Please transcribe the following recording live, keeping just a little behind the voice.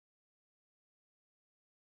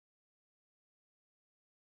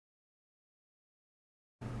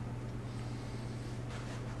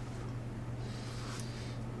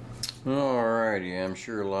Alrighty, I'm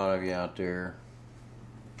sure a lot of you out there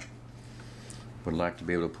would like to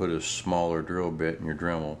be able to put a smaller drill bit in your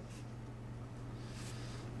Dremel,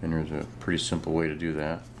 and there's a pretty simple way to do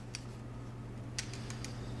that.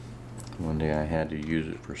 One day I had to use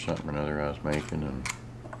it for something or another I was making, and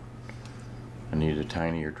I needed a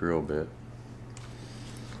tinier drill bit.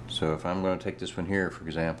 So if I'm going to take this one here, for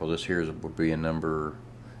example, this here would be a number,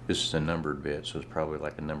 this is a numbered bit, so it's probably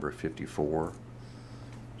like a number 54.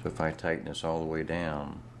 So if I tighten this all the way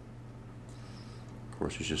down, of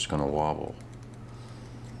course it's just going to wobble.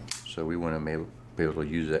 So we want to be able to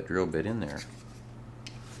use that drill bit in there.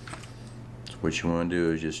 So what you want to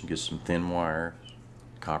do is just get some thin wire,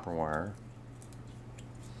 copper wire,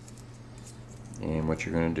 and what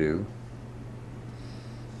you're going to do,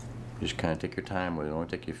 just kind of take your time with it. It'll only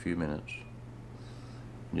take you a few minutes.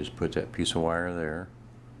 You just put that piece of wire there.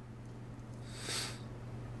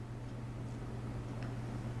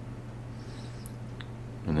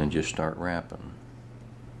 And then just start wrapping.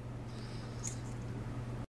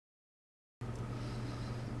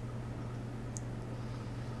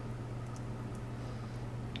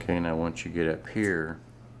 Okay, now once you get up here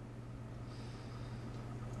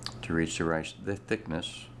to reach the right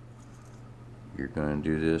thickness, you're going to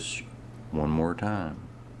do this one more time.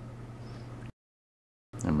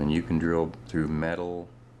 I mean, you can drill through metal,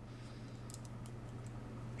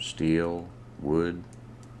 steel, wood,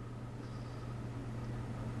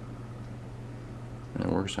 and it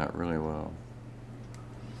works out really well.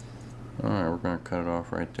 Alright, we're going to cut it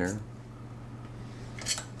off right there.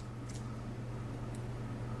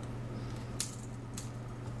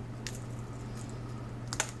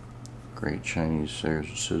 Great Chinese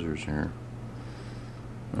scissors here.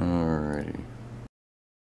 Alrighty.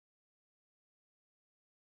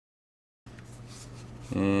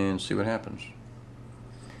 And see what happens.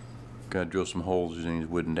 Got to drill some holes using these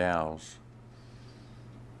wooden dowels.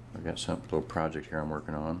 I've got some little project here I'm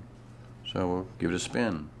working on, so we'll give it a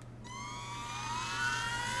spin.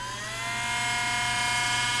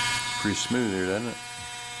 Pretty smooth here, doesn't it?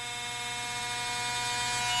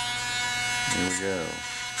 Here we go.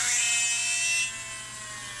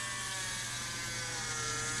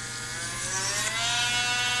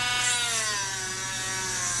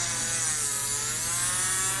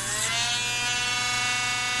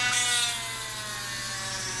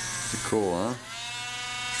 Pretty cool, huh?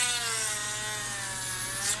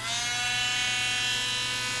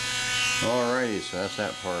 Alrighty, so that's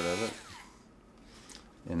that part of it.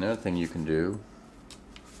 Another thing you can do,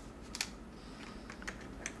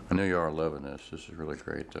 I know you are loving this, this is really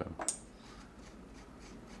great though.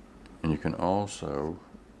 And you can also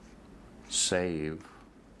save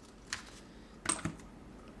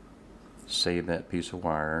that piece of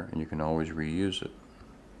wire, and you can always reuse it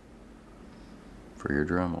for your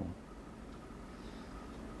Dremel.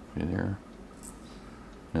 See there?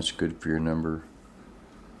 That's good for your number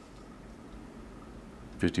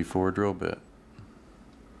 54 drill bit.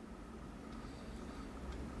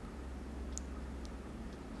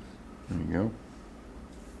 There you go.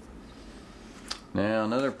 Now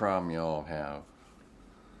another problem y'all have.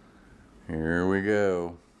 Here we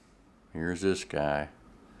go. Here's this guy.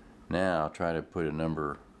 Now try to put a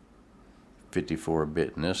number 54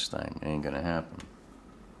 bit in this thing. Ain't gonna happen.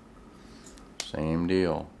 Same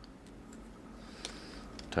deal.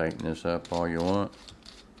 Tighten this up all you want.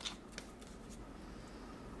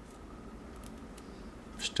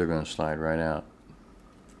 Still going to slide right out.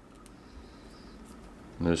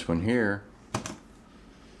 This one here,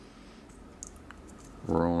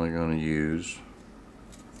 we're only going to use,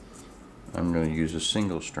 I'm going to use a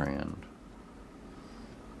single strand.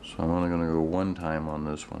 So I'm only going to go one time on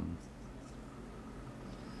this one.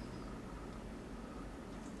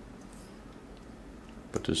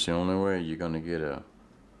 But this is the only way you're going to get a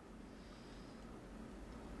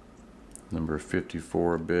number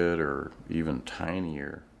 54 bit or even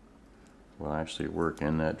tinier will actually work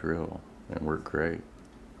in that drill and work great.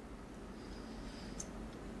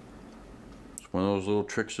 It's one of those little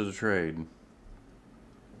tricks of the trade.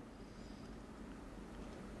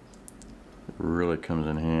 It really comes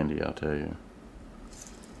in handy, I'll tell you.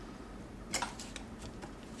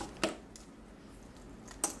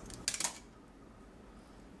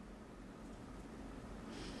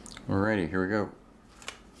 Alrighty, here we go.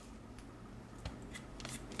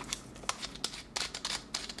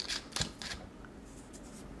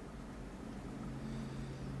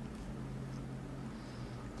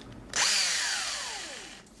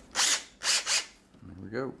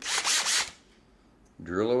 Go.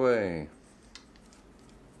 Drill away.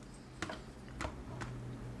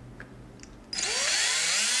 How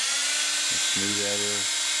smooth that is.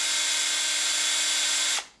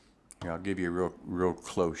 Here, I'll give you a real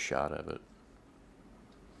close shot of it.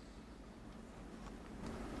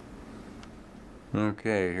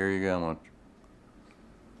 Okay, here you go. I'm gonna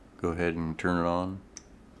go ahead and turn it on.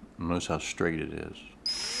 Notice how straight it is.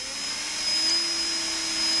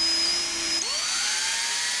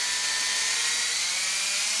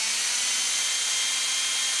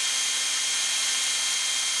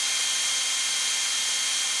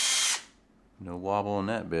 No wobble in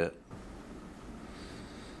that bit.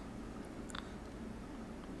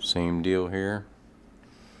 Same deal here.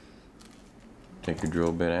 Take your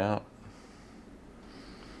drill bit out.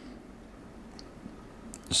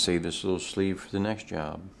 Save this little sleeve for the next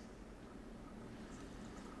job.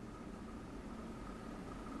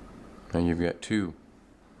 Now you've got two.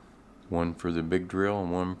 One for the big drill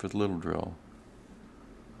and one for the little drill.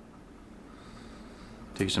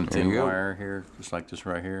 Take some thin wire here, just like this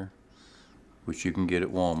right here, which you can get at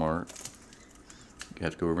Walmart. You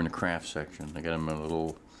have to go over in the craft section. They got them in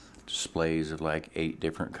little displays of like 8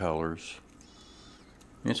 different colors.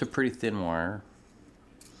 And it's a pretty thin wire.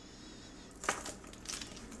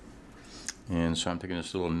 And so I'm taking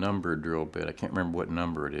this little numbered drill bit. I can't remember what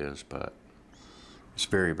number it is, but it's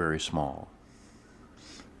very, very small.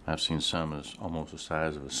 I've seen some that's almost the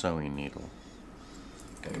size of a sewing needle.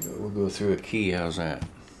 We'll go through a key. How's that?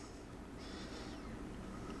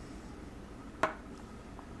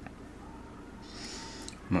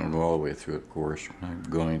 I'm not going to go all the way through it, of course. I'm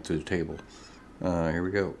going through the table. Here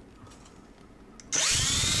we go.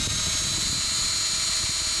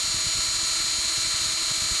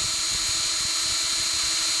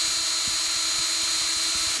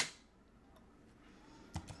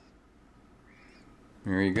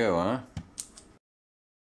 There you go, huh?